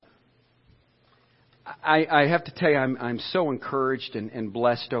I have to tell you, I'm so encouraged and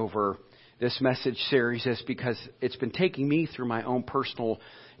blessed over this message series, is because it's been taking me through my own personal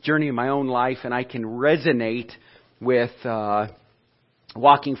journey in my own life, and I can resonate with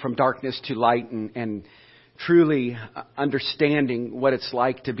walking from darkness to light and truly understanding what it's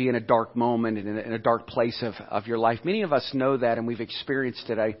like to be in a dark moment and in a dark place of your life. Many of us know that, and we've experienced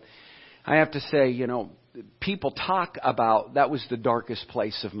it. I have to say, people talk about that was the darkest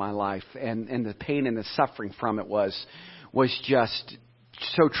place of my life, and the pain and the suffering from it was just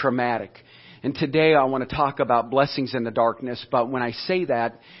so traumatic. And today I want to talk about blessings in the darkness. But when I say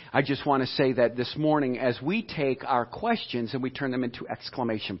that, I just want to say that this morning, as we take our questions and we turn them into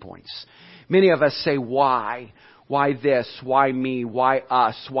exclamation points. Many of us say, why? Why this? Why me? Why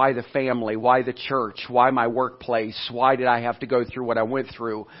us? Why the family? Why the church? Why my workplace? Why did I have to go through what I went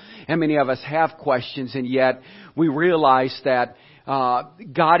through? And many of us have questions, and yet we realize that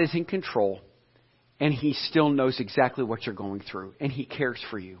God is in control, and He still knows exactly what you're going through, and He cares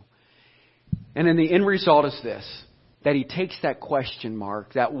for you. And then the end result is this, that He takes that question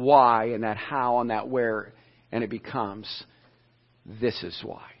mark, that why and that how and that where, and it becomes, this is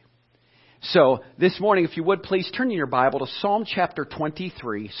why. So this morning, if you would, please turn in your Bible to Psalm chapter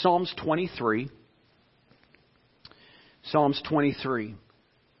 23. Psalms 23. Psalms 23.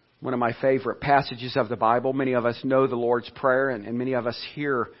 One of my favorite passages of the Bible. Many of us know the Lord's Prayer, and many of us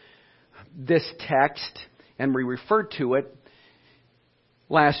hear this text, and we referred to it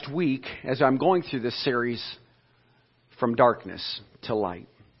last week as I'm going through this series, From Darkness to Light.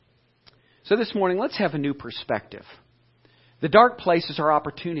 So this morning, let's have a new perspective. The dark places are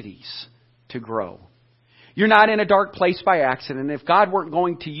opportunities to grow. You're not in a dark place by accident. If God weren't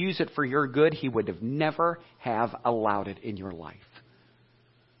going to use it for your good, He would have never have allowed it in your life.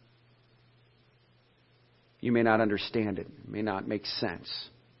 You may not understand it. It may not make sense.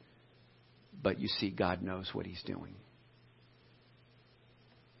 But you see, God knows what He's doing.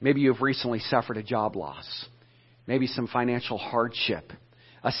 Maybe you've recently suffered a job loss. Maybe some financial hardship,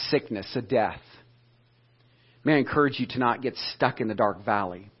 a sickness, a death. May I encourage you to not get stuck in the dark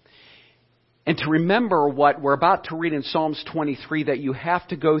valley. And to remember what we're about to read in Psalms 23, that you have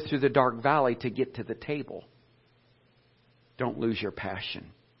to go through the dark valley to get to the table. Don't lose your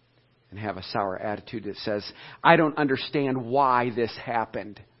passion and have a sour attitude that says, I don't understand why this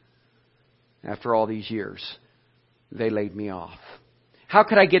happened. After all these years, they laid me off. How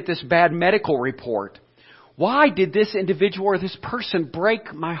could I get this bad medical report? Why did this individual or this person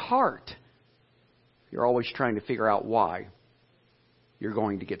break my heart? You're always trying to figure out why. You're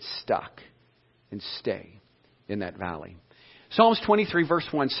going to get stuck and stay in that valley. Psalms 23 verse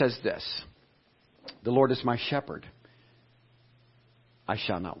 1 says this, the Lord is my shepherd. I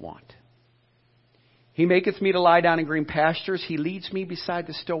shall not want. He maketh me to lie down in green pastures. He leads me beside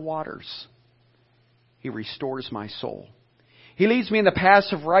the still waters. He restores my soul. He leads me in the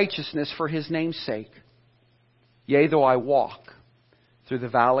paths of righteousness for His name's sake. Yea, though I walk through the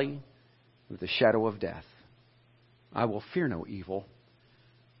valley of the shadow of death, I will fear no evil,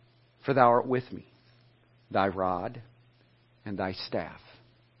 for Thou art with me. Thy rod and Thy staff,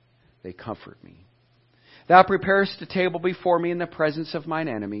 they comfort me. Thou preparest a table before me in the presence of mine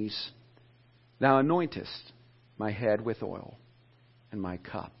enemies. Thou anointest my head with oil, and my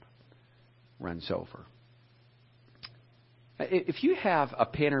cup runs over. If you have a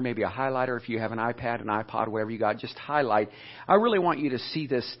pen or maybe a highlighter, if you have an iPad, an iPod, whatever you got, just highlight. I really want you to see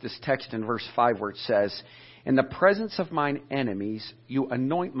this text in verse 5 where it says, in the presence of mine enemies, you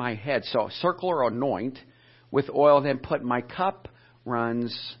anoint my head. So circle or anoint with oil, then put my cup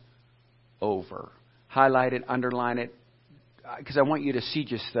runs over. Highlight it, underline it, because I want you to see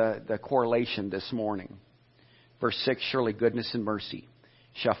just the correlation this morning. Verse 6, surely goodness and mercy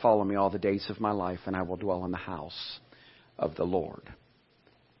shall follow me all the days of my life, and I will dwell in the house of the Lord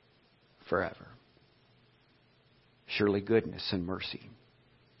forever. Surely goodness and mercy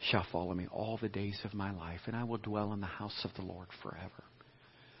shall follow me all the days of my life, and I will dwell in the house of the Lord forever.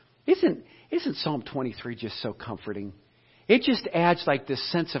 Isn't Psalm 23 just so comforting? It just adds like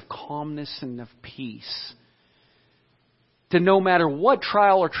this sense of calmness and of peace. To no matter what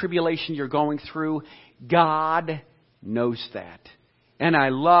trial or tribulation you're going through, God knows that. And I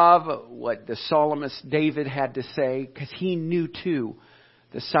love what the psalmist David had to say, because he knew too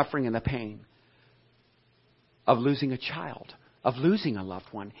the suffering and the pain of losing a child, of losing a loved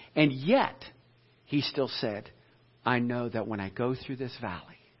one. And yet, he still said, I know that when I go through this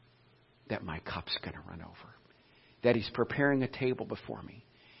valley, that my cup's going to run over. That He's preparing a table before me.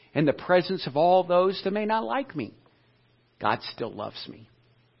 In the presence of all those that may not like me, God still loves me.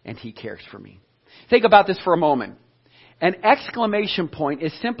 And He cares for me. Think about this for a moment. An exclamation point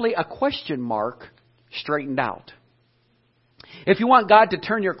is simply a question mark straightened out. If you want God to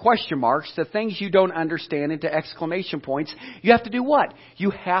turn your question marks, the things you don't understand, into exclamation points, you have to do what?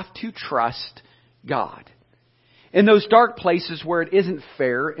 You have to trust God. In those dark places where it isn't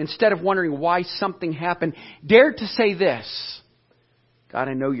fair, instead of wondering why something happened, dare to say this: God,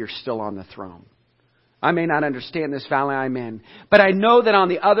 I know you're still on the throne. I may not understand this valley I'm in, but I know that on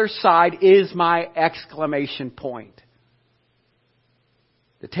the other side is my exclamation point.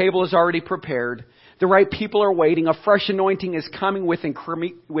 The table is already prepared. The right people are waiting. A fresh anointing is coming with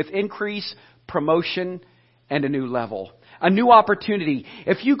increase, promotion, and a new level. A new opportunity.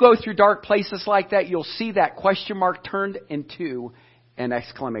 If you go through dark places like that, you'll see that question mark turned into an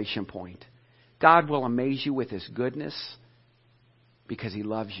exclamation point. God will amaze you with His goodness because He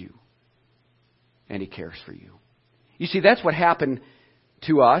loves you and He cares for you. You see, that's what happened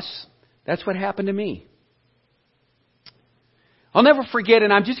to us. That's what happened to me. I'll never forget,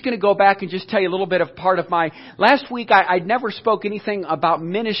 and I'm just going to go back and just tell you a little bit of part of my... Last week, I never spoke anything about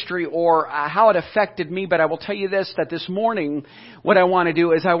ministry or how it affected me, but I will tell you this, that this morning, what I want to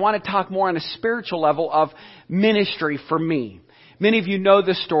do is I want to talk more on a spiritual level of ministry for me. Many of you know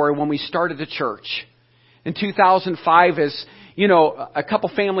the story when we started the church. In 2005, as you know, a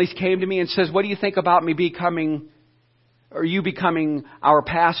couple families came to me and says, what do you think about me becoming our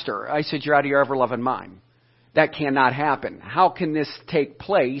pastor? I said, you're out of your ever-loving mind. That cannot happen. How can this take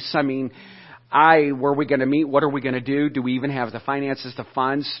place? I mean, where are we going to meet? What are we going to do? Do we even have the finances, the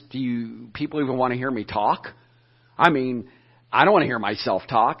funds? Do people even want to hear me talk? I mean, I don't want to hear myself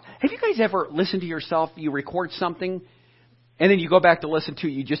talk. Have you guys ever listened to yourself? You record something, and then you go back to listen to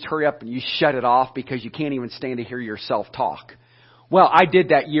it. You just hurry up and you shut it off because you can't even stand to hear yourself talk. Well, I did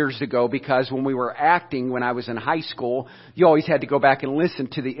that years ago because when we were acting, when I was in high school, you always had to go back and listen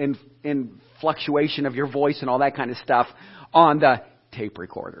to the fluctuation of your voice and all that kind of stuff on the tape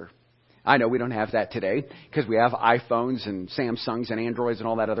recorder. I know we don't have that today because we have iPhones and Samsungs and Androids and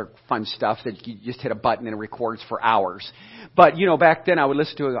all that other fun stuff that you just hit a button and it records for hours. But, you know, back then I would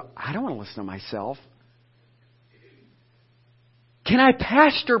listen to it and go, I don't want to listen to myself. Can I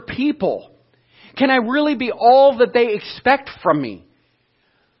pastor people? Can I really be all that they expect from me?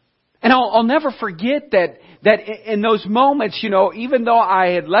 And I'll never forget that in those moments, you know, even though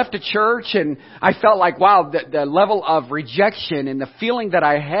I had left a church and I felt like, wow, the level of rejection and the feeling that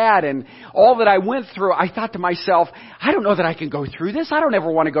I had and all that I went through, I thought to myself, I don't know that I can go through this. I don't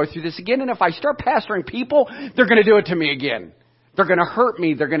ever want to go through this again. And if I start pastoring people, they're going to do it to me again. They're going to hurt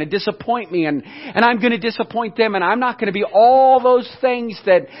me. They're going to disappoint me. And I'm going to disappoint them. And I'm not going to be all those things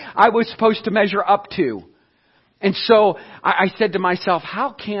that I was supposed to measure up to. And so I said to myself,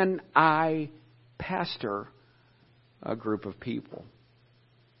 how can I pastor a group of people?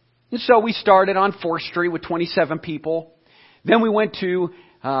 And so we started on 4th Street with 27 people. Then we went to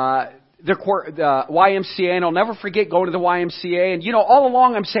the YMCA, and I'll never forget going to the YMCA. And, you know, all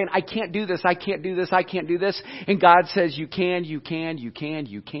along I'm saying, I can't do this, I can't do this, I can't do this. And God says, you can, you can, you can,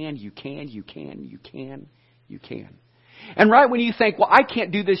 you can, you can, you can, you can, you can. And right when you think, well, I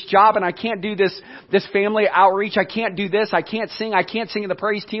can't do this job and I can't do this family outreach, I can't do this, I can't sing in the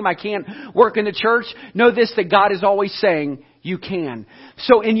praise team, I can't work in the church, know this, that God is always saying, you can.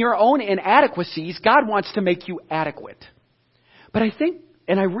 So in your own inadequacies, God wants to make you adequate. But I think,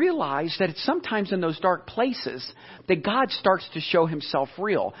 and I realize that it's sometimes in those dark places that God starts to show Himself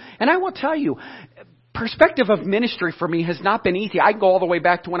real. And I will tell you, perspective of ministry for me has not been easy. I go all the way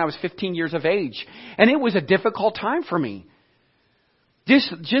back to when I was 15 years of age. And it was a difficult time for me.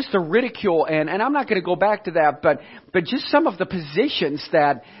 Just the ridicule, and I'm not going to go back to that, but just some of the positions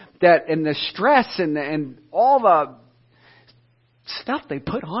that and the stress and all the stuff they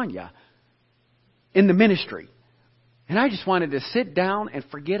put on you in the ministry. And I just wanted to sit down and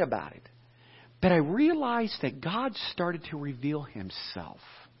forget about it. But I realized that God started to reveal Himself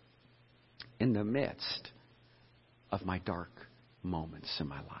in the midst of my dark moments in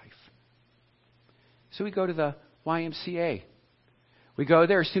my life. So we go to the YMCA. We go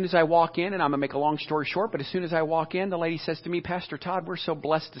there as soon as I walk in, and I'm going to make a long story short, but as soon as I walk in, the lady says to me, Pastor Todd, we're so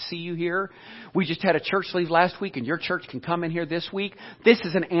blessed to see you here. We just had a church leave last week, and your church can come in here this week. This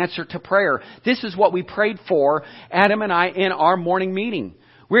is an answer to prayer. This is what we prayed for, Adam and I, in our morning meeting.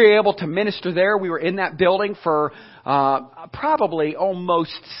 We were able to minister there. We were in that building for probably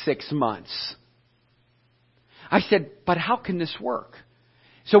almost 6 months. I said, but how can this work?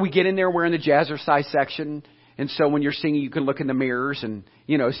 So we get in there, we're in the jazzercise section. And so when you're singing, you can look in the mirrors and,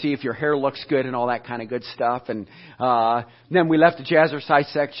 you know, see if your hair looks good and all that kind of good stuff. And then we left the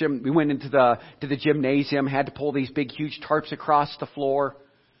jazzercise section. We went into the gymnasium, had to pull these big, huge tarps across the floor.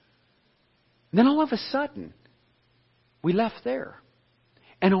 And then all of a sudden, we left there.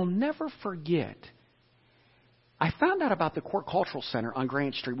 And I'll never forget I found out about the Court Cultural Center on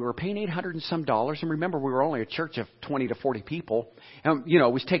Grant Street. We were paying $800 and some dollars. And remember, we were only a church of 20 to 40 people. And,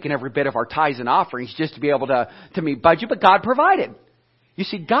 it was taking every bit of our tithes and offerings just to be able to meet budget. But God provided. You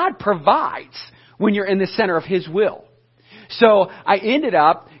see, God provides when you're in the center of His will. So I ended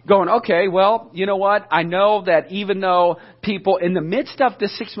up going, okay, well, you know what? I know that even though people in the midst of the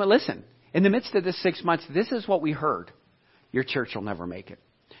 6 months, listen, in the midst of the 6 months, this is what we heard. Your church will never make it.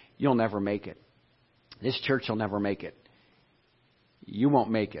 You'll never make it. This church will never make it. You won't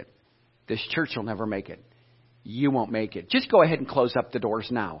make it. This church will never make it. You won't make it. Just go ahead and close up the doors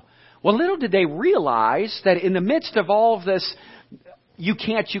now. Well, little did they realize that in the midst of all of this, you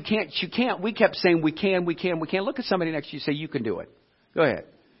can't. We kept saying we can. Look at somebody next to you and say, you can do it. Go ahead.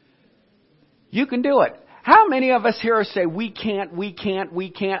 You can do it. How many of us here say, we can't,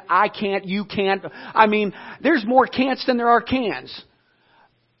 I can't, you can't? I mean, there's more can'ts than there are cans.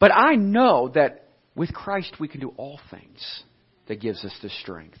 But I know that with Christ we can do all things that gives us the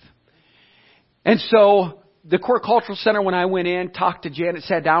strength. And so the Court Cultural Center, when I went in, talked to Janet,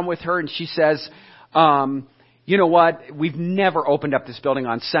 sat down with her, and she says, you know what? We've never opened up this building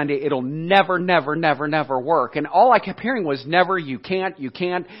on Sunday. It'll never work. And all I kept hearing was never, you can't.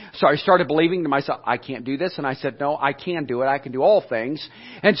 So I started believing to myself, I can't do this. And I said, no, I can do it. I can do all things.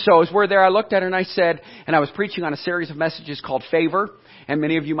 And so as we're there, I looked at her and I said, and I was preaching on a series of messages called Favor. And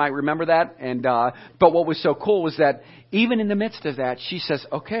many of you might remember that. And, but what was so cool was that even in the midst of that, she says,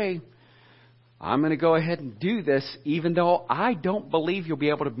 okay, I'm going to go ahead and do this, even though I don't believe you'll be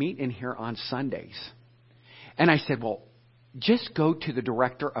able to meet in here on Sundays. And I said, well, just go to the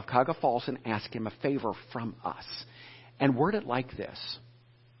director of Cuyahoga Falls and ask him a favor from us. And word it like this.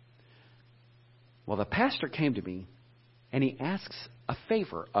 Well, the pastor came to me and he asks a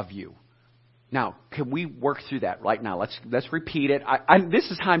favor of you. Now, can we work through that right now? Let's repeat it. This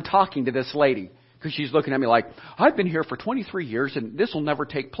is how I'm talking to this lady, because she's looking at me like, I've been here for 23 years and this will never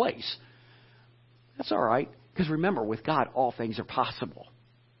take place. That's all right, because remember, with God, all things are possible.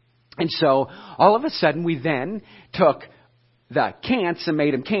 And so, all of a sudden, we then took the can'ts and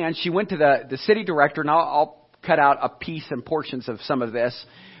made them cans. She went to the city director, and I'll cut out a piece and portions of some of this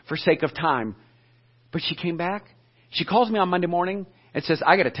for sake of time. But she came back. She calls me on Monday morning and says,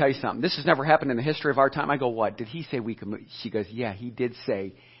 I got to tell you something. This has never happened in the history of our time. I go, what? Did he say we could move? She goes, yeah, he did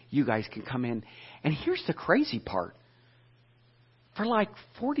say you guys can come in. And here's the crazy part. For like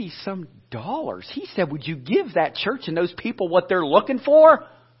 $40-some, he said, would you give that church and those people what they're looking for?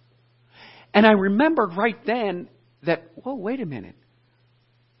 And I remembered right then that, whoa, wait a minute.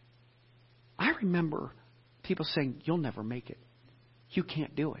 I remember people saying, you'll never make it. You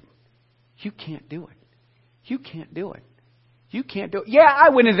can't do it. You can't do it. You can't do it. You can't do it. Yeah,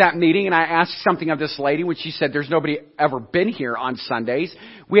 I went into that meeting and I asked something of this lady when she said, there's nobody ever been here on Sundays.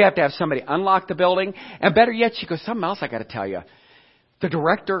 We have to have somebody unlock the building. And better yet, she goes, something else I got to tell you. The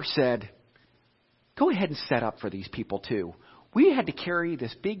director said, go ahead and set up for these people too. We had to carry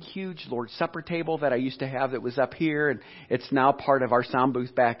this big, huge Lord's Supper table that I used to have that was up here, and it's now part of our sound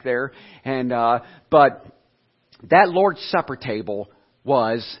booth back there. And but that Lord's Supper table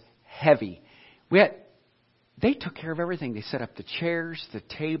was heavy. They took care of everything. They set up the chairs, the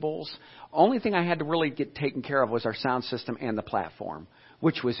tables. Only thing I had to really get taken care of was our sound system and the platform,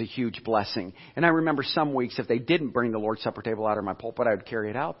 which was a huge blessing. And I remember some weeks, if they didn't bring the Lord's Supper table out of my pulpit, I would carry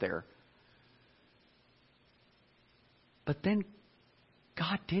it out there. But then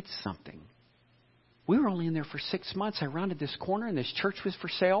God did something. We were only in there for 6 months. I rounded this corner and this church was for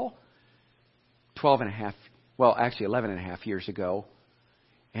sale 11 and a half years ago.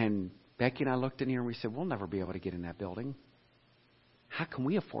 And Becky and I looked in here and we said, we'll never be able to get in that building. How can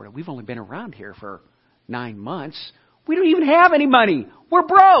we afford it? We've only been around here for 9 months. We don't even have any money. We're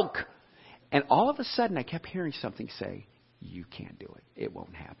broke. And all of a sudden I kept hearing something say, you can't do it. It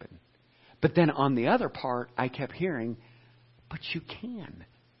won't happen. But then on the other part, I kept hearing, but you can.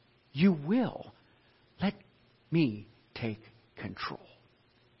 You will. Let me take control.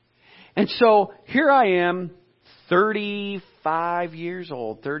 And so here I am, 35 years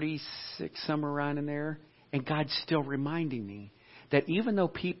old, 36, somewhere around in there. And God's still reminding me that even though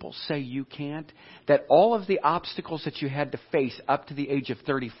people say you can't, that all of the obstacles that you had to face up to the age of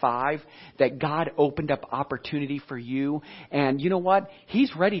 35, that God opened up opportunity for you. And you know what?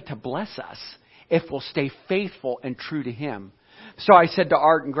 He's ready to bless us if we'll stay faithful and true to Him. So I said to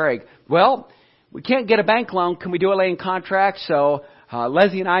Art and Greg, well, we can't get a bank loan. Can we do a land contract? So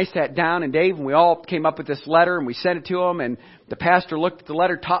Leslie and I sat down, and Dave, and we all came up with this letter, and we sent it to him. And the pastor looked at the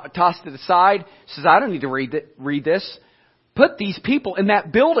letter, tossed it aside, says, I don't need to read this. Put these people in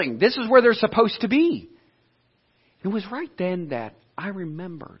that building. This is where they're supposed to be. It was right then that I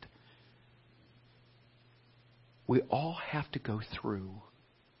remembered we all have to go through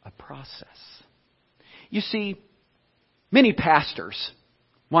a process. You see, many pastors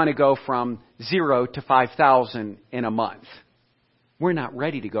want to go from 0 to 5,000 in a month. We're not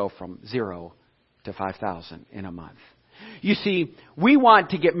ready to go from 0 to 5,000 in a month. You see, we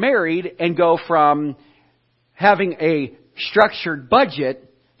want to get married and go from having a structured budget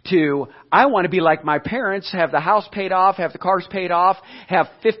to, I want to be like my parents, have the house paid off, have the cars paid off, have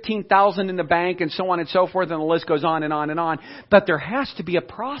 15,000 in the bank, and so on and so forth, and the list goes on and on and on. But there has to be a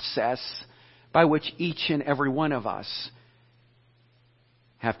process by which each and every one of us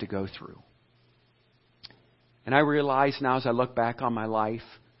have to go through. And I realize now as I look back on my life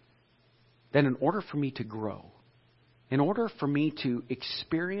that in order for me to grow, in order for me to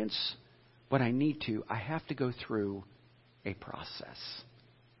experience what I need to, I have to go through a process.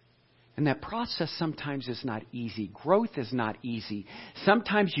 And that process sometimes is not easy. Growth is not easy.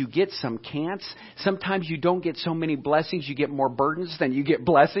 Sometimes you get some can'ts. Sometimes you don't get so many blessings. You get more burdens than you get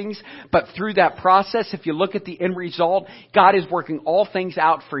blessings. But through that process, if you look at the end result, God is working all things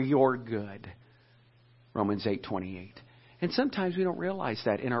out for your good. Romans 8:28. And sometimes we don't realize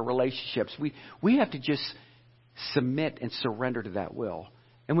that in our relationships. We have to just submit and surrender to that will.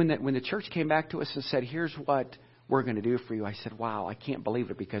 And when the church came back to us and said, here's what we're going to do for you, I said, wow, I can't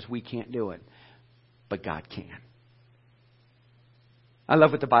believe it because we can't do it. But God can. I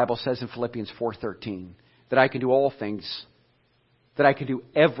love what the Bible says in Philippians 4:13, that I can do all things, that I can do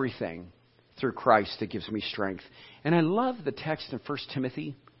everything through Christ that gives me strength. And I love the text in 1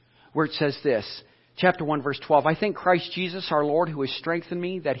 Timothy where it says this, chapter 1, verse 12, I thank Christ Jesus our Lord who has strengthened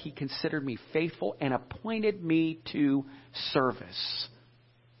me, that He considered me faithful and appointed me to service.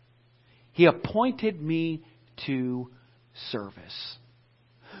 He appointed me to service.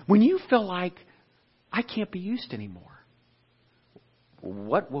 When you feel like I can't be used anymore,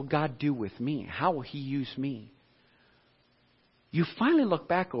 what will God do with me? How will He use me? You finally look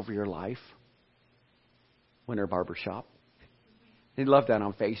back over your life, Winter Barbershop. They love that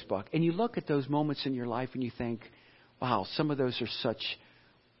on Facebook. And you look at those moments in your life and you think, wow, some of those are such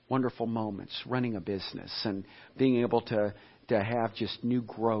wonderful moments, running a business and being able to have just new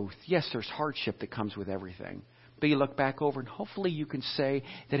growth. Yes, there's hardship that comes with everything. But you look back over and hopefully you can say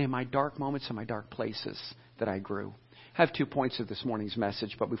that in my dark moments, in my dark places, that I grew. I have 2 points of this morning's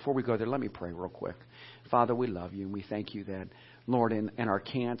message, but before we go there, let me pray real quick. Father, we love you and we thank you that, Lord, in our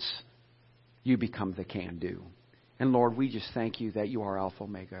can'ts, you become the can-do. And Lord, we just thank you that you are Alpha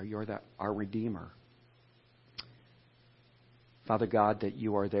Omega. You're our Redeemer. Father God, that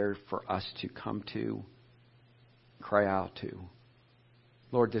you are there for us to come to, cry out to.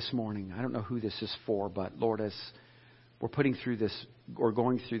 Lord, this morning, I don't know who this is for, but Lord, as we're putting through this or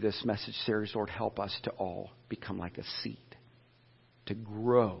going through this message series, Lord, help us to all become like a seed, to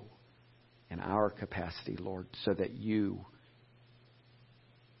grow in our capacity, Lord, so that you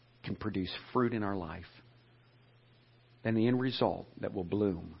can produce fruit in our life. And the end result that will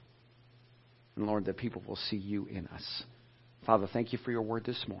bloom. And Lord, that people will see you in us. Father, thank you for your word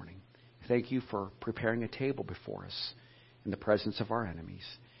this morning. Thank you for preparing a table before us in the presence of our enemies.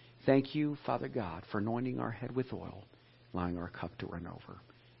 Thank you, Father God, for anointing our head with oil, allowing our cup to run over.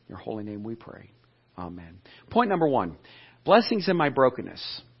 In your holy name we pray. Amen. Point number 1, blessings in my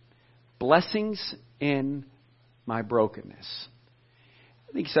brokenness. Blessings in my brokenness.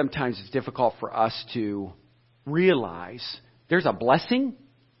 I think sometimes it's difficult for us to realize there's a blessing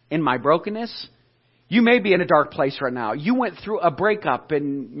in my brokenness. You may be in a dark place right now. You went through a breakup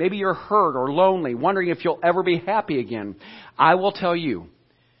and maybe you're hurt or lonely, wondering if you'll ever be happy again. I will tell you,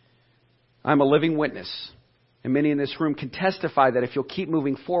 I'm a living witness. And many in this room can testify that if you'll keep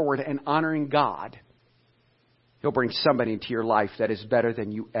moving forward and honoring God, He'll bring somebody into your life that is better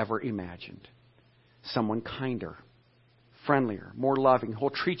than you ever imagined. Someone kinder, friendlier, more loving,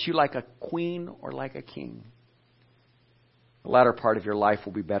 who'll treat you like a queen or like a king. The latter part of your life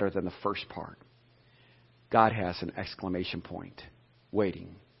will be better than the first part. God has an exclamation point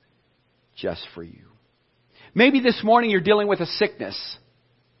waiting just for you. Maybe this morning you're dealing with a sickness.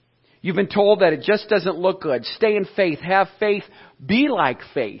 You've been told that it just doesn't look good. Stay in faith. Have faith. Be like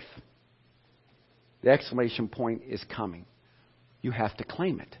faith. The exclamation point is coming. You have to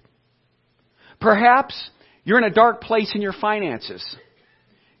claim it. Perhaps you're in a dark place in your finances.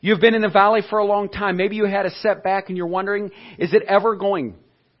 You've been in the valley for a long time. Maybe you had a setback and you're wondering, is it ever going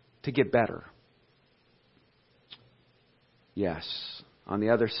to get better? Yes. On the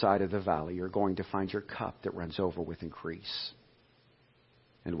other side of the valley, you're going to find your cup that runs over with increase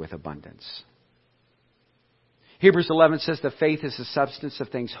and with abundance. Hebrews 11 says that faith is the substance of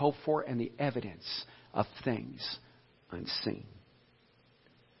things hoped for and the evidence of things unseen.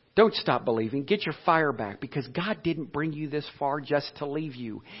 Don't stop believing. Get your fire back, because God didn't bring you this far just to leave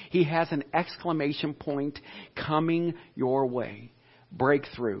you. He has an exclamation point coming your way.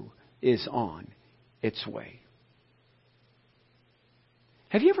 Breakthrough is on its way.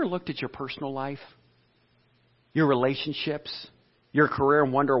 Have you ever looked at your personal life, your relationships, your career,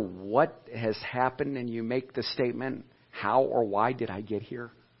 and wonder what has happened, and you make the statement, how or why did I get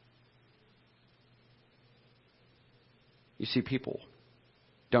here? You see, people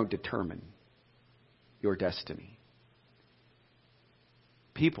don't determine your destiny.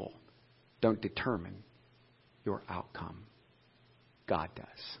 People don't determine your outcome. God does.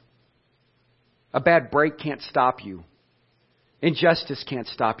 A bad break can't stop you. Injustice can't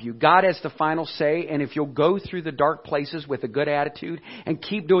stop you. God has the final say, and if you'll go through the dark places with a good attitude and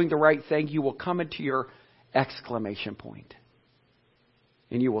keep doing the right thing, you will come into your exclamation point.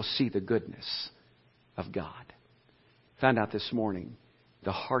 And you will see the goodness of God. Found out this morning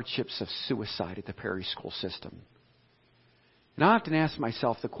the hardships of suicide at the Perry school system. And I often ask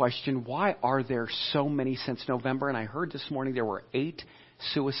myself the question, why are there so many since November? And I heard this morning there were 8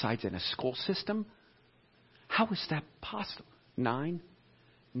 suicides in a school system. How is that possible? 9?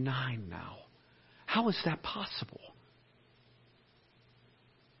 9 now. How is that possible?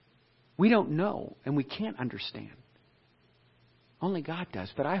 We don't know, and we can't understand. Only God does.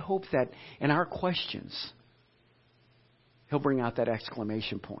 But I hope that in our questions, He'll bring out that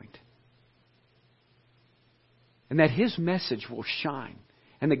exclamation point. And that His message will shine.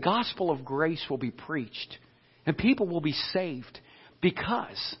 And the gospel of grace will be preached. And people will be saved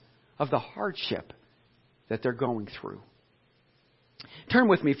because of the hardship that they're going through. Turn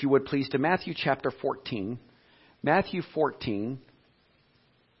with me, if you would please, to Matthew chapter 14. Matthew 14.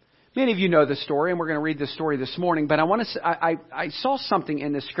 Many of you know the story, and we're going to read the story this morning. But I saw something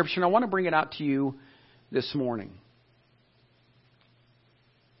in this scripture, and I want to bring it out to you this morning.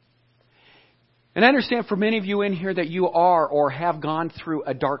 And I understand for many of you in here that you are or have gone through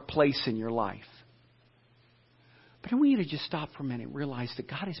a dark place in your life. But I want you to just stop for a minute and realize that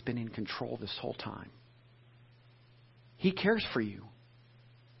God has been in control this whole time. He cares for you.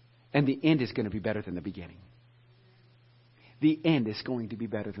 And the end is going to be better than the beginning. The end is going to be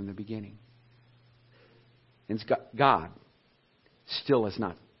better than the beginning. And God still is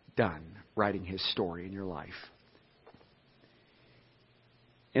not done writing His story in your life.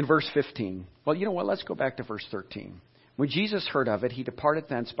 In verse 15, well, you know what? Let's go back to verse 13. When Jesus heard of it, He departed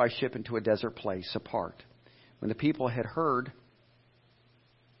thence by ship into a desert place apart. When the people had heard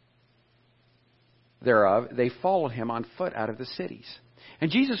thereof, they followed Him on foot out of the cities.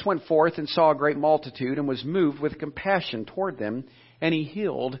 And Jesus went forth and saw a great multitude, and was moved with compassion toward them, and He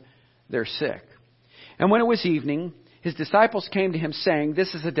healed their sick. And when it was evening, His disciples came to Him, saying,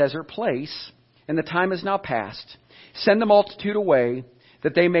 This is a desert place, and the time is now past. Send the multitude away,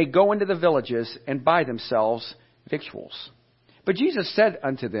 that they may go into the villages and buy themselves victuals. But Jesus said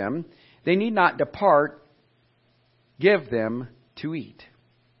unto them, They need not depart, give them to eat.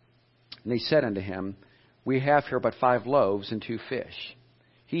 And they said unto Him, We have here but 5 loaves and 2 fish.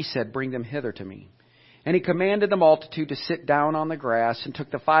 He said, Bring them hither to me. And He commanded the multitude to sit down on the grass, and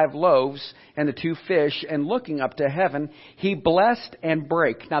took the 5 loaves and the 2 fish, and looking up to heaven, He blessed and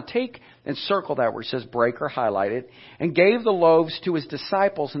brake. Now take and circle that where it says break, or highlight it. And gave the loaves to His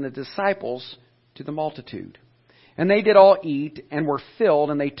disciples, and the disciples to the multitude. And they did all eat, and were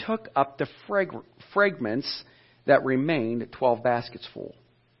filled, and they took up the fragments that remained, 12 baskets full.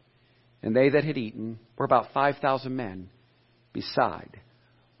 And they that had eaten were about 5,000 men, beside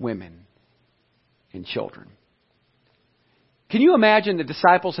women and children. Can you imagine the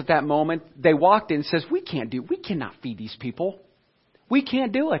disciples at that moment? They walked in and says, we cannot feed these people. We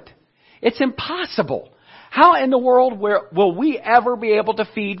can't do it. It's impossible. How in the world will we ever be able to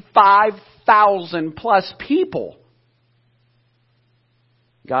feed 5,000 plus people?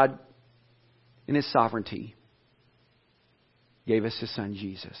 God, in His sovereignty, gave us His Son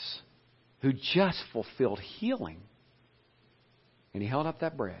Jesus, who just fulfilled healing. And He held up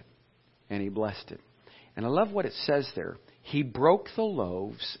that bread, and He blessed it. And I love what it says there. He broke the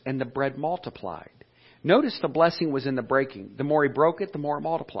loaves, and the bread multiplied. Notice the blessing was in the breaking. The more He broke it, the more it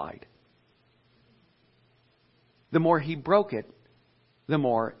multiplied. The more He broke it, the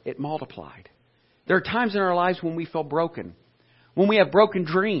more it multiplied. There are times in our lives when we feel broken. When we have broken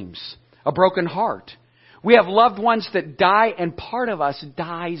dreams, a broken heart. We have loved ones that die, and part of us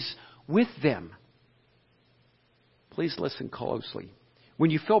dies with them. Please listen closely. When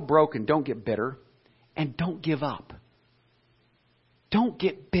you feel broken, don't get bitter and don't give up. Don't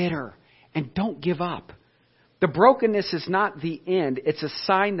get bitter and don't give up. The brokenness is not the end. It's a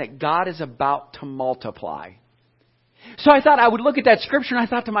sign that God is about to multiply. So I thought I would look at that scripture and I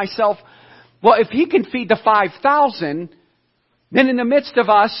thought to myself, well, if he can feed the 5,000, then in the midst of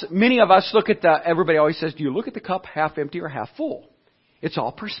us, many of us look at everybody always says, do you look at the cup half empty or half full? It's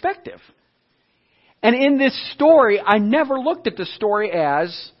all perspective. And in this story, I never looked at the story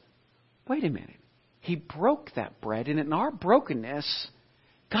as, wait a minute, he broke that bread, and in our brokenness,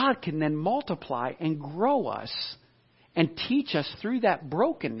 God can then multiply and grow us and teach us through that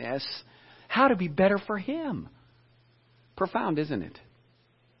brokenness how to be better for Him. Profound, isn't it?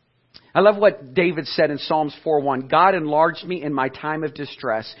 I love what David said in Psalms 4:1. God enlarged me in my time of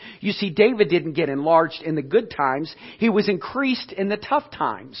distress. You see, David didn't get enlarged in the good times. He was increased in the tough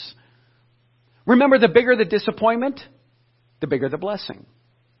times. Remember, the bigger the disappointment, the bigger the blessing.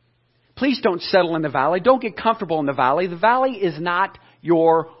 Please don't settle in the valley. Don't get comfortable in the valley. The valley is not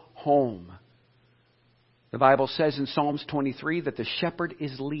your home. The Bible says in Psalms 23 that the shepherd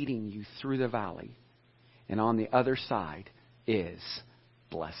is leading you through the valley. And on the other side is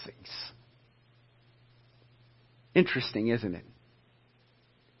blessings. Interesting, isn't it?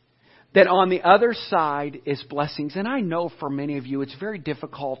 That on the other side is blessings. And I know for many of you it's very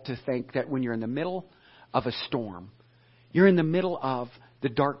difficult to think that when you're in the middle of a storm, you're in the middle of the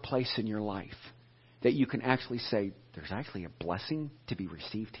dark place in your life, that you can actually say, there's actually a blessing to be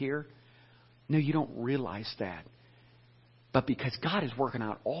received here. No, you don't realize that. But because God is working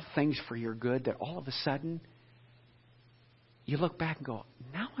out all things for your good, that all of a sudden, you look back and go,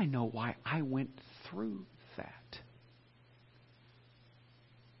 now I know why I went through that.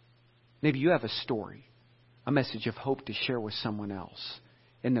 Maybe you have a story, a message of hope to share with someone else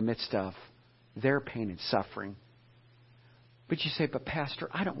in the midst of their pain and suffering. But you say, but Pastor,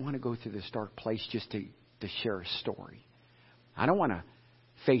 I don't want to go through this dark place just to share a story. I don't want to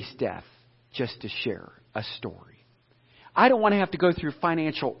face death just to share a story. I don't want to have to go through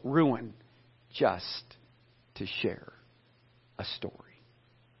financial ruin just to share a story.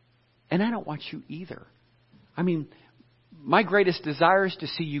 And I don't want you either. I mean, my greatest desire is to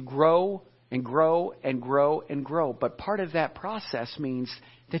see you grow and grow and grow and grow. But part of that process means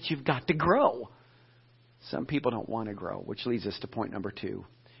that you've got to grow. Some people don't want to grow, which leads us to point number 2.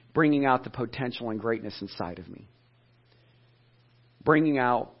 Bringing out the potential and greatness inside of me. Bringing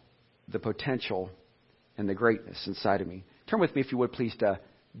out the potential and the greatness inside of me. Turn with me, if you would, please, to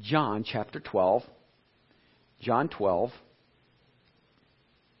John chapter 12. John 12.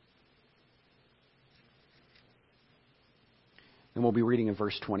 And we'll be reading in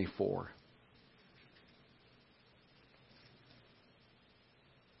verse 24.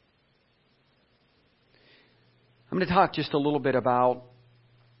 I'm going to talk just a little bit about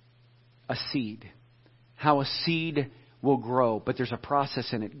a seed. How a seed will grow, but there's a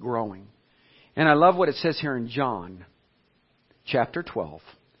process in it growing. And I love what it says here in John chapter 12,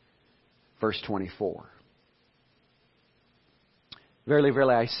 verse 24. Verily,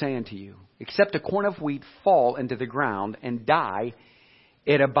 verily, I say unto you, except a corn of wheat fall into the ground and die,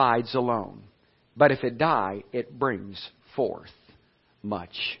 it abides alone. But if it die, it brings forth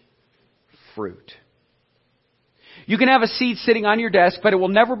much fruit. You can have a seed sitting on your desk, but it will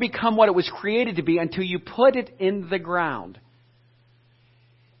never become what it was created to be until you put it in the ground.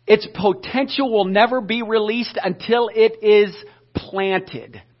 Its potential will never be released until it is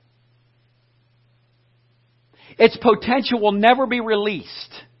planted. Its potential will never be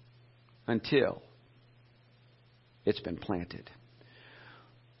released until it's been planted.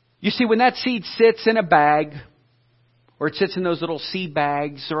 You see, when that seed sits in a bag, or it sits in those little seed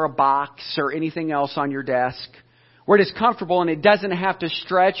bags or a box or anything else on your desk, where it is comfortable and it doesn't have to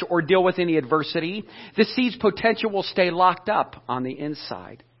stretch or deal with any adversity, the seed's potential will stay locked up on the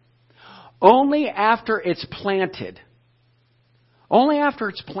inside. Only after it's planted,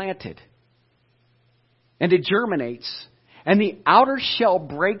 and it germinates, and the outer shell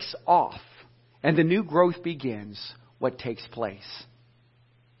breaks off, and the new growth begins, what takes place?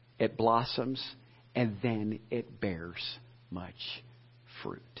 It blossoms, and then it bears much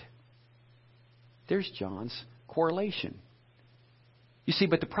fruit. There's John's correlation. You see,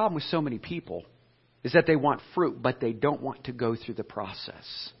 but the problem with so many people is that they want fruit, but they don't want to go through the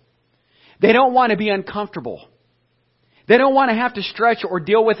process. They don't want to be uncomfortable. They don't want to have to stretch or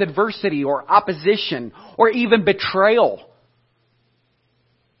deal with adversity or opposition or even betrayal.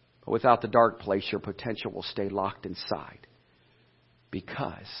 But without the dark place, your potential will stay locked inside,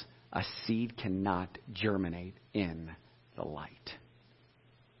 because a seed cannot germinate in the light.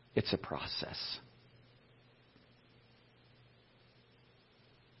 It's a process.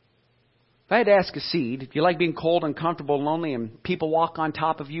 If I had to ask a seed, do you like being cold, uncomfortable, lonely, and people walk on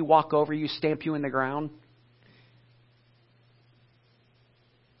top of you, walk over you, stamp you in the ground?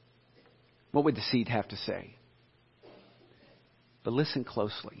 What would the seed have to say? But listen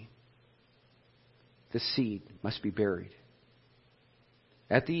closely. The seed must be buried.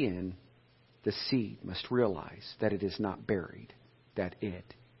 At the end, the seed must realize that it is not buried, that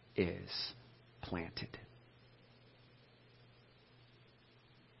it is planted.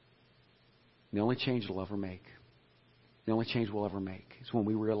 The only change we'll ever make, is when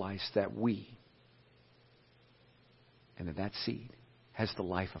we realize that we, and that seed has the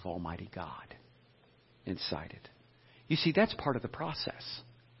life of Almighty God inside it. You see, that's part of the process.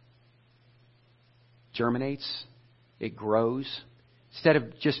 Germinates, it grows. Instead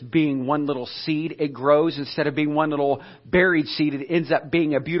of just being one little seed, it grows. Instead of being one little buried seed, it ends up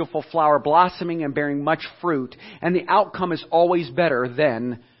being a beautiful flower blossoming and bearing much fruit. And the outcome is always better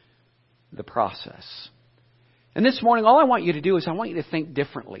than the process. And this morning, all I want you to do is I want you to think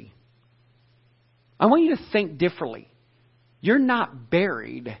differently. I want you to think differently. You're not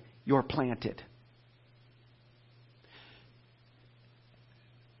buried, you're planted.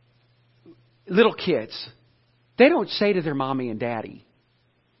 Little kids, they don't say to their mommy and daddy,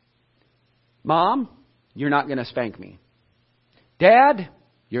 Mom, you're not going to spank me. Dad,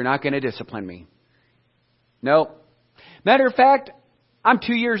 you're not going to discipline me. Nope. Matter of fact, I'm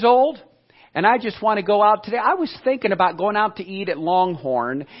 2 years old and I just want to go out today. I was thinking about going out to eat at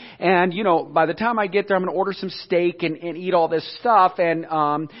Longhorn. And, by the time I get there, I'm going to order some steak and eat all this stuff. And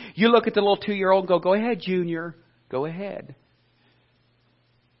you look at the little 2-year-old and go ahead, Junior. Go ahead.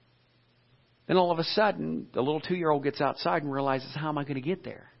 Then all of a sudden, the little 2-year-old gets outside and realizes, how am I going to get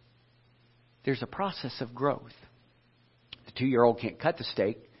there? There's a process of growth. The 2-year-old can't cut the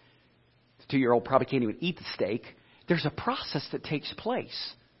steak. The 2-year-old probably can't even eat the steak. There's a process that takes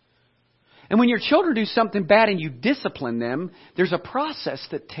place. And when your children do something bad and you discipline them, there's a process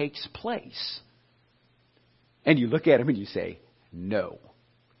that takes place. And you look at them and you say, no.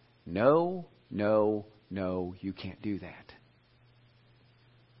 No, no, no, you can't do that.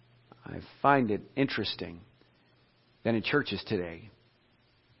 I find it interesting that in churches today,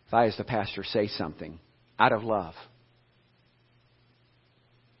 if I as the pastor say something out of love,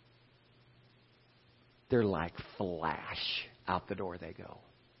 they're like flash out the door they go.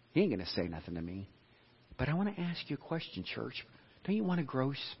 He ain't going to say nothing to me. But I want to ask you a question, church. Don't you want to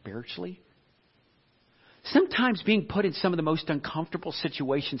grow spiritually? Sometimes being put in some of the most uncomfortable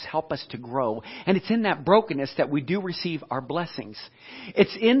situations help us to grow. And it's in that brokenness that we do receive our blessings.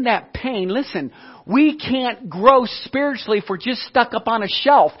 It's in that pain. Listen, we can't grow spiritually if we're just stuck up on a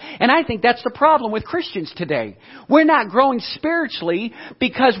shelf. And I think that's the problem with Christians today. We're not growing spiritually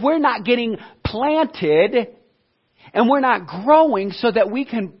because we're not getting planted. And we're not growing so that we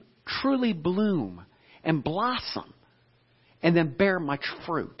can truly bloom and blossom and then bear much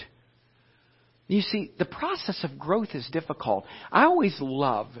fruit. You see, the process of growth is difficult. I always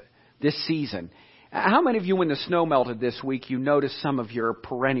love this season. How many of you, when the snow melted this week, you noticed some of your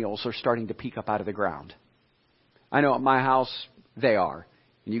perennials are starting to peek up out of the ground? I know at my house, they are.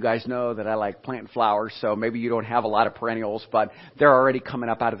 And you guys know that I like planting flowers, so maybe you don't have a lot of perennials, but they're already coming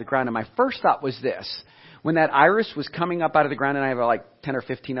up out of the ground. And my first thought was this. When that iris was coming up out of the ground, and I have like 10 or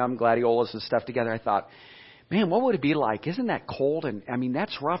 15 of them, gladiolas and stuff together, I thought, man, what would it be like? Isn't that cold? And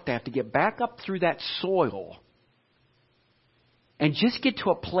that's rough to have to get back up through that soil and just get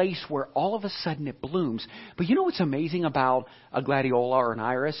to a place where all of a sudden it blooms. But you know what's amazing about a gladiola or an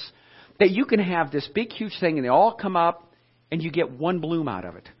iris? That you can have this big, huge thing and they all come up and you get one bloom out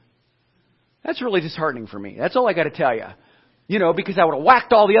of it. That's really disheartening for me. That's all I got to tell you. Because I would have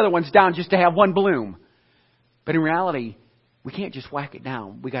whacked all the other ones down just to have one bloom. But in reality, we can't just whack it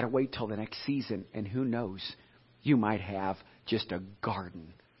down. We got to wait till the next season. And who knows, you might have just a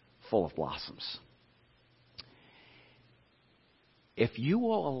garden full of blossoms. If you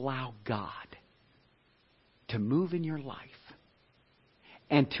will allow God to move in your life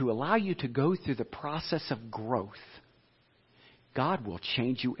and to allow you to go through the process of growth, God will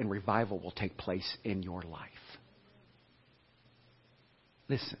change you and revival will take place in your life.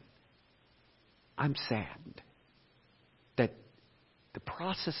 Listen, I'm saddened that the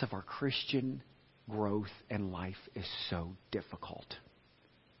process of our Christian growth and life is so difficult.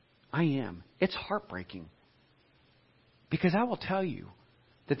 I am. It's heartbreaking. Because I will tell you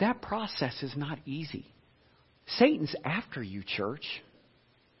that process is not easy. Satan's after you, church.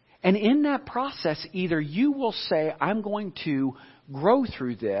 And in that process, either you will say, I'm going to grow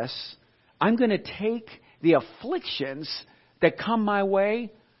through this. I'm going to take the afflictions that come my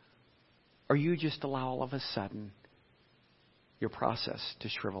way. Or you just allow all of a sudden your process to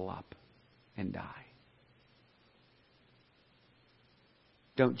shrivel up and die.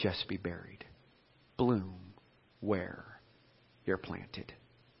 Don't just be buried. Bloom where you're planted.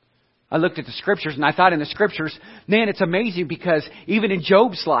 I looked at the Scriptures and I thought in the Scriptures, man, it's amazing because even in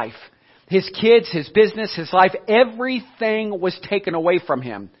Job's life, his kids, his business, his life, everything was taken away from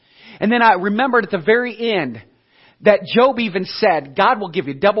him. And then I remembered at the very end that Job even said, God will give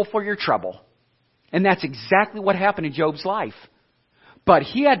you double for your trouble. And that's exactly what happened in Job's life. But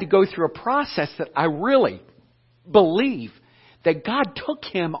he had to go through a process that I really believe that God took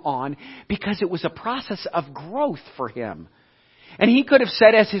him on because it was a process of growth for him. And he could have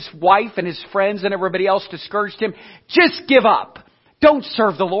said, as his wife and his friends and everybody else discouraged him, just give up. Don't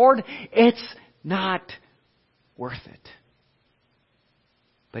serve the Lord. It's not worth it.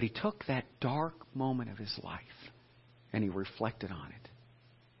 But he took that dark moment of his life and he reflected on it.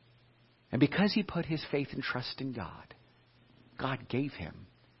 And because he put his faith and trust in God, God gave him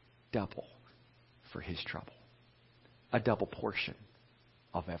double for his trouble. A double portion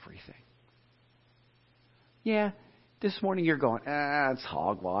of everything. Yeah, this morning you're going, it's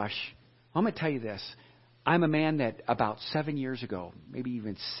hogwash. I'm going to tell you this. I'm a man that about 7 years ago, maybe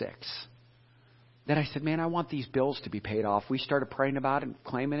even 6, that I said, man, I want these bills to be paid off. We started praying about it and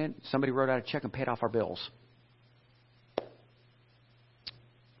claiming it. Somebody wrote out a check and paid off our bills.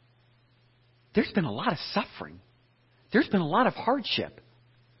 There's been a lot of suffering. There's been a lot of hardship.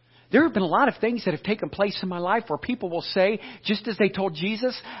 There have been a lot of things that have taken place in my life where people will say, just as they told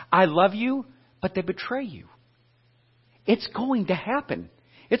Jesus, I love you, but they betray you. It's going to happen.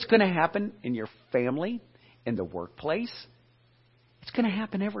 It's going to happen in your family, in the workplace. It's going to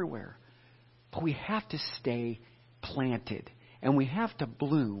happen everywhere. But we have to stay planted. And we have to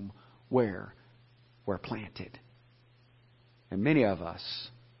bloom where we're planted. And many of us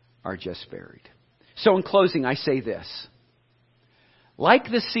are just buried. So in closing, I say this.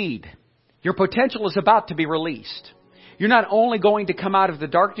 Like the seed, your potential is about to be released. You're not only going to come out of the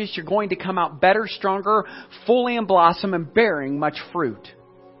darkness, you're going to come out better, stronger, fully in blossom and bearing much fruit.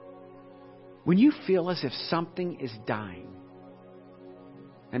 When you feel as if something is dying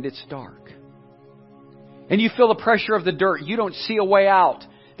and it's dark and you feel the pressure of the dirt, you don't see a way out,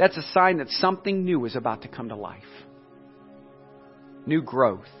 that's a sign that something new is about to come to life. New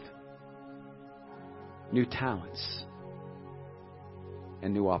growth, new talents,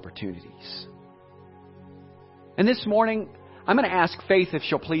 and new opportunities. And this morning, I'm going to ask Faith if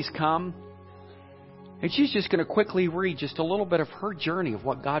she'll please come. And she's just going to quickly read just a little bit of her journey of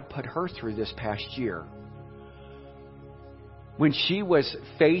what God put her through this past year. When she was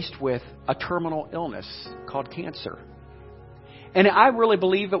faced with a terminal illness called cancer. And I really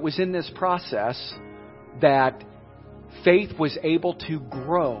believe it was in this process that Faith was able to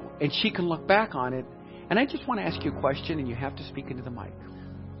grow. And she can look back on it. And I just want to ask you a question, and you have to speak into the mic.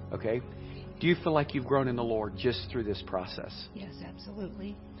 Okay? Do you feel like you've grown in the Lord just through this process? Yes,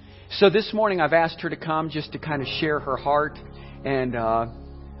 absolutely. So this morning I've asked her to come just to kind of share her heart. And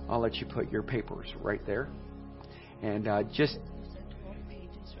I'll let you put your papers right there. And just 12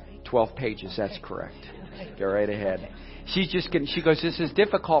 pages, right? 12 pages, Okay. that's correct. Okay. Go right ahead. Okay. She goes, this is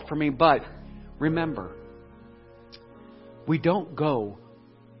difficult for me, but remember, we don't go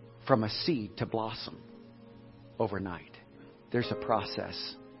from a seed to blossom overnight. There's a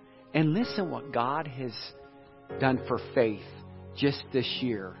process. And listen what God has done for Faith just this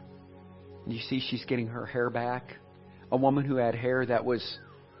year. You see she's getting her hair back. A woman who had hair that was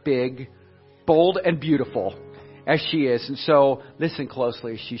big, bold, and beautiful as she is. And so listen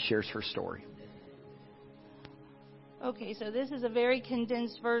closely as she shares her story. Okay, so this is a very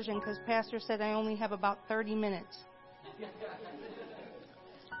condensed version because Pastor said I only have about 30 minutes.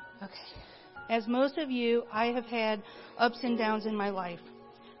 Okay. As most of you, I have had ups and downs in my life.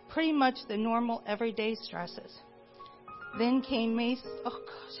 Pretty much the normal everyday stresses. Then came May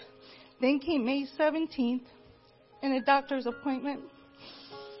 17th and a doctor's appointment.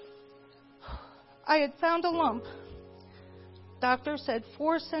 I had found a lump. Doctor said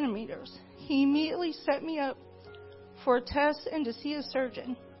 4 centimeters. He immediately set me up for a test and to see a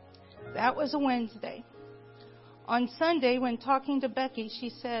surgeon. That was a Wednesday. On Sunday, when talking to Becky, she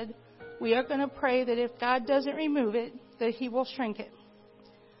said, we are going to pray that if God doesn't remove it, that He will shrink it.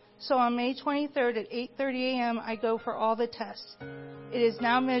 So on May 23rd at 8:30 a.m., I go for all the tests. It is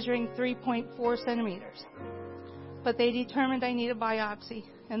now measuring 3.4 centimeters. But they determined I need a biopsy,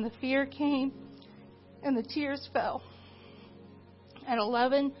 and the fear came, and the tears fell. At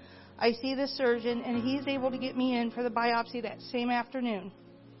 11, I see the surgeon, and he's able to get me in for the biopsy that same afternoon.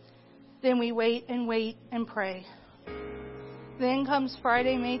 Then we wait and pray. Then comes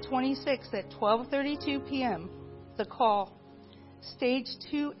Friday, May 26th at 12:32 p.m., the call. Stage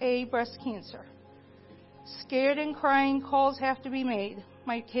 2A breast cancer. Scared and crying, calls have to be made.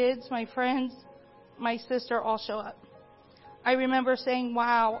 My kids, my friends, my sister all show up. I remember saying,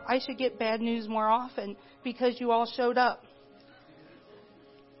 wow, I should get bad news more often because you all showed up.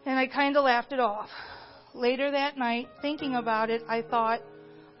 And I kind of laughed it off. Later that night, thinking about it, I thought,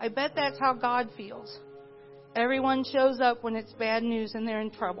 I bet that's how God feels. Everyone shows up when it's bad news and they're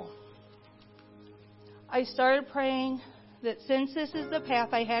in trouble. I started praying that since this is the path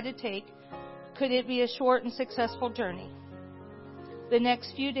I had to take, could it be a short and successful journey? The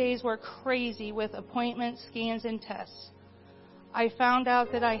next few days were crazy with appointments, scans, and tests. I found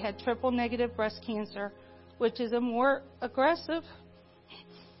out that I had triple-negative breast cancer, which is a more aggressive,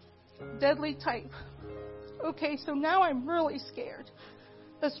 deadly type. Okay, so now I'm really scared,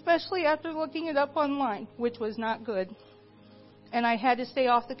 especially after looking it up online, which was not good. And I had to stay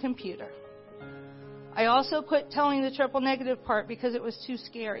off the computer. I also quit telling the triple-negative part because it was too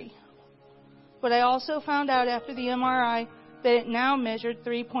scary. But I also found out after the MRI that it now measured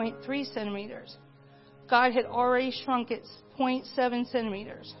 3.3 centimeters. God had already shrunk it 0.7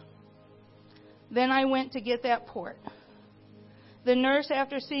 centimeters. Then I went to get that port. The nurse,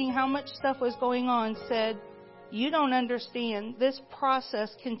 after seeing how much stuff was going on, said, "You don't understand. This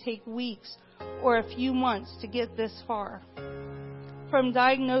process can take weeks or a few months to get this far." From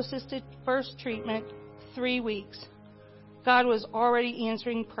diagnosis to first treatment, 3 weeks. God was already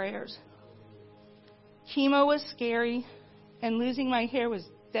answering prayers. Chemo was scary, and losing my hair was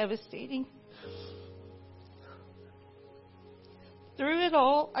devastating. Through it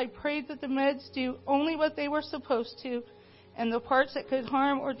all, I prayed that the meds do only what they were supposed to, and the parts that could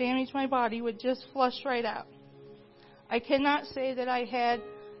harm or damage my body would just flush right out. I cannot say that I had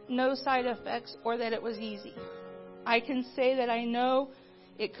no side effects or that it was easy. I can say that I know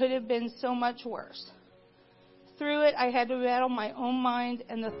it could have been so much worse. Through it, I had to battle my own mind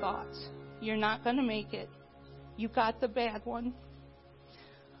and the thoughts. You're not going to make it. You got the bad one.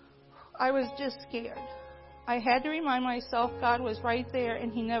 I was just scared. I had to remind myself God was right there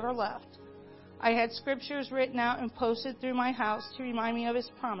and He never left. I had scriptures written out and posted through my house to remind me of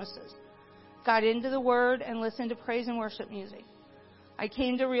His promises. Got into the Word and listened to praise and worship music. I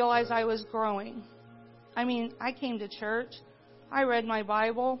came to realize I was growing. I came to church. I read my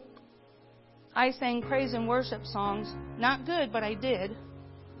Bible. I sang praise and worship songs. Not good, but I did.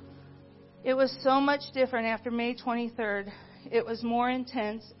 It was so much different after May 23rd. It was more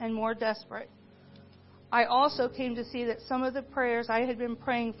intense and more desperate. I also came to see that some of the prayers I had been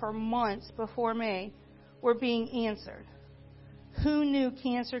praying for months before May were being answered. Who knew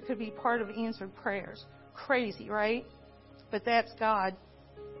cancer could be part of answered prayers? Crazy, right? But that's God.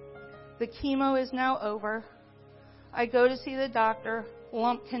 The chemo is now over. I go to see the doctor.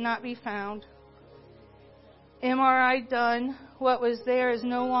 Lump cannot be found. MRI done. What was there is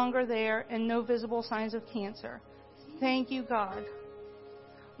no longer there, and no visible signs of cancer. Thank you, God.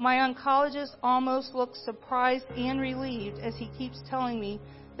 My oncologist almost looks surprised and relieved as he keeps telling me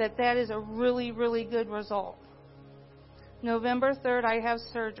that that is a really, really good result. November 3rd, I have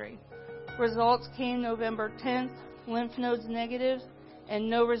surgery. Results came November 10th, lymph nodes negative, and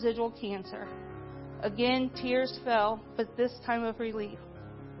no residual cancer. Again, tears fell, but this time of relief.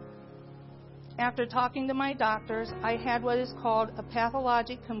 After talking to my doctors, I had what is called a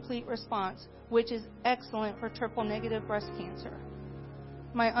pathologic complete response, which is excellent for triple-negative breast cancer.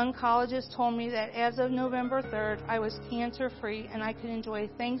 My oncologist told me that as of November 3rd, I was cancer-free and I could enjoy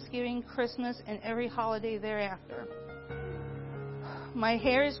Thanksgiving, Christmas, and every holiday thereafter. My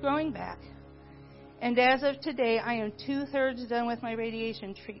hair is growing back, and as of today, I am 2/3 done with my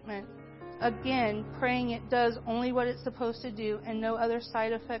radiation treatment. Again, praying it does only what it's supposed to do and no other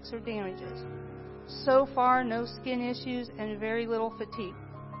side effects or damages. So far, no skin issues and very little fatigue.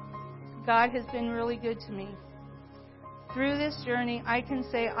 God has been really good to me. Through this journey, I can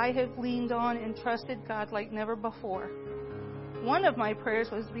say I have leaned on and trusted God like never before. One of my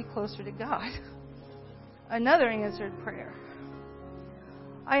prayers was to be closer to God. Another answered prayer.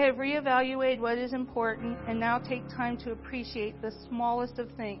 I have reevaluated what is important and now take time to appreciate the smallest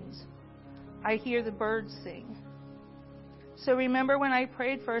of things. I hear the birds sing. So remember when I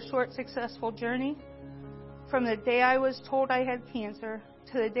prayed for a short, successful journey? From the day I was told I had cancer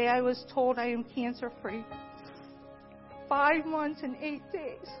to the day I was told I am cancer-free. 5 months and 8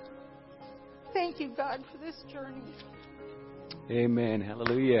 days. Thank you, God, for this journey. Amen.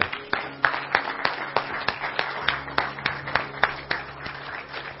 Hallelujah.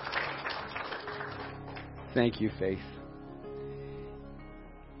 Thank you, Faith.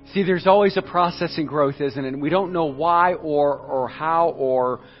 See, there's always a process in growth, isn't it? And we don't know why or how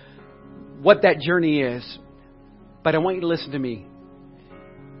or what that journey is. But I want you to listen to me.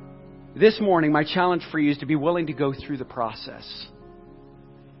 This morning, my challenge for you is to be willing to go through the process.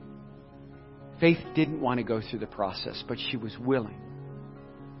 Faith didn't want to go through the process, but she was willing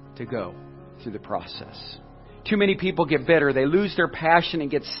to go through the process. Too many people get bitter. They lose their passion and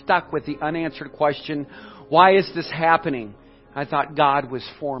get stuck with the unanswered question, why is this happening? I thought God was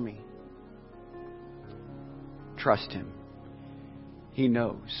for me. Trust Him. He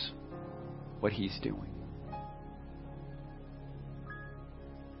knows what He's doing.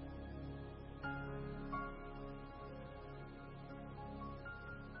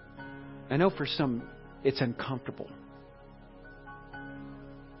 I know for some it's uncomfortable.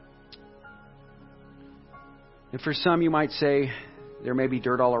 And for some you might say there may be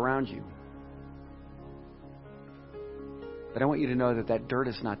dirt all around you. But I want you to know that that dirt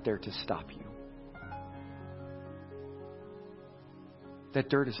is not there to stop you. That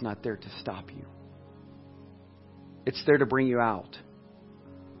dirt is not there to stop you. It's there to bring you out.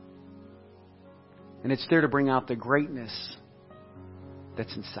 And it's there to bring out the greatness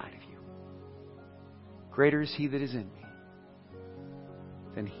that's inside of you. Greater is He that is in me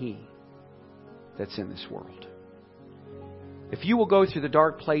than he that's in this world. If you will go through the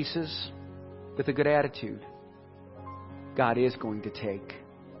dark places with a good attitude, God is going to take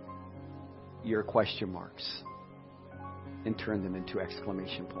your question marks and turn them into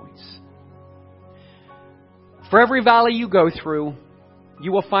exclamation points. For every valley you go through,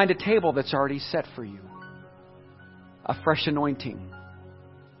 you will find a table that's already set for you. A fresh anointing.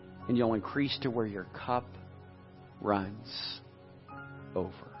 And you'll increase to where your cup runs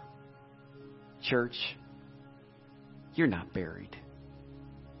over. Church, you're not buried.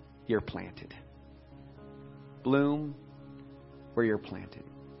 You're planted. Bloom where you're planted.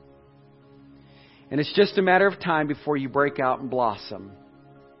 And it's just a matter of time before you break out and blossom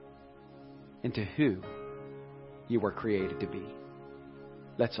into who you were created to be.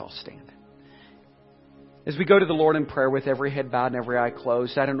 Let's all stand. As we go to the Lord in prayer with every head bowed and every eye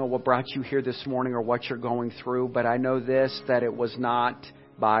closed, I don't know what brought you here this morning or what you're going through, but I know this, that it was not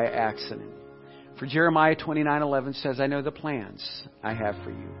by accident. For Jeremiah 29:11 says, I know the plans I have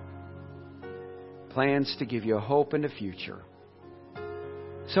for you. Plans to give you a hope and a future.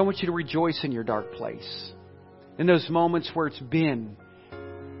 So I want you to rejoice in your dark place. In those moments where it's been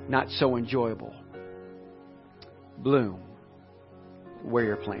not so enjoyable. Bloom where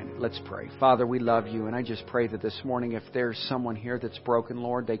you're planted. Let's pray. Father, we love you, and I just pray that this morning, if there's someone here that's broken,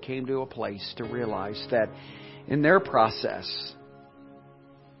 Lord, they came to a place to realize that in their process,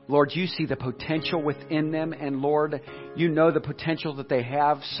 Lord, you see the potential within them, and Lord, you know the potential that they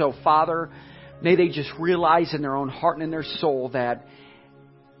have. So, Father, may they just realize in their own heart and in their soul that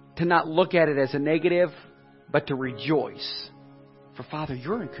to not look at it as a negative, but to rejoice. For, Father,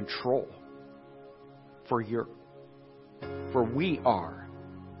 you're in control. For we are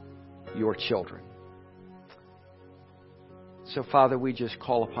your children. So, Father, we just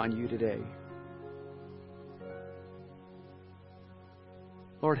call upon you today.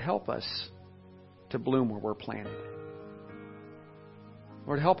 Lord, help us to bloom where we're planted.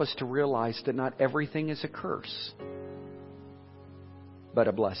 Lord, help us to realize that not everything is a curse, but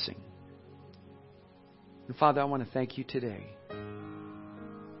a blessing. And Father, I want to thank you today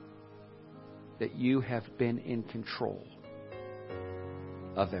that you have been in control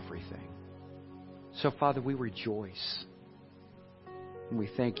of everything. So, Father, we rejoice and we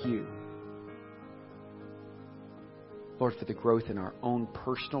thank you, Lord, for the growth in our own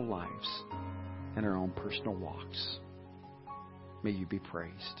personal lives and our own personal walks. May you be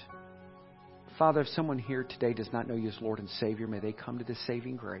praised. Father, if someone here today does not know you as Lord and Savior, may they come to the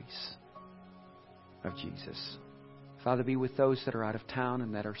saving grace of Jesus. Father, be with those that are out of town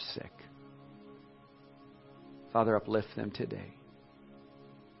and that are sick. Father, uplift them today.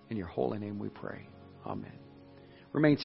 In your holy name we pray. Amen. Remain